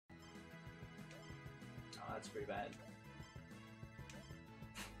That's pretty bad.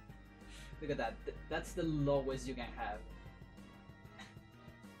 Look at that. That's the lowest you can have.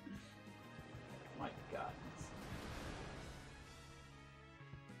 My god.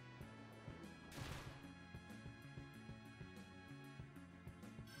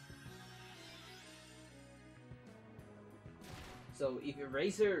 So if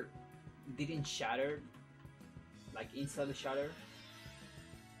Eraser didn't shatter, like instantly shatter,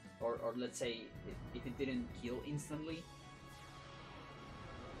 or let's say if it didn't kill instantly,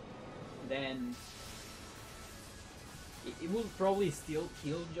 then it will probably still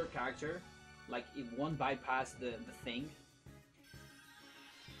kill your character, like it won't bypass the thing.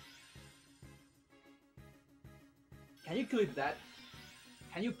 Can you clip that?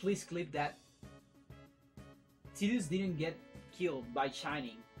 Can you please clip that? Tidus didn't get killed by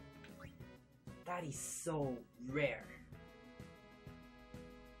Shining. That is so rare.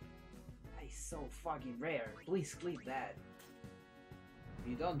 That is so fucking rare. Please clip that. If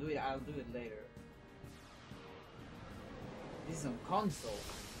you don't do it, I'll do it later. This is on console.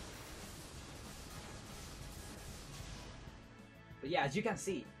 But yeah, as you can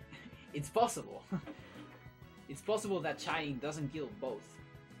see, it's possible. It's possible that Shining doesn't kill both.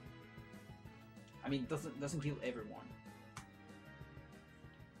 I mean, doesn't kill everyone.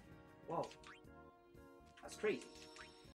 Whoa, that's crazy.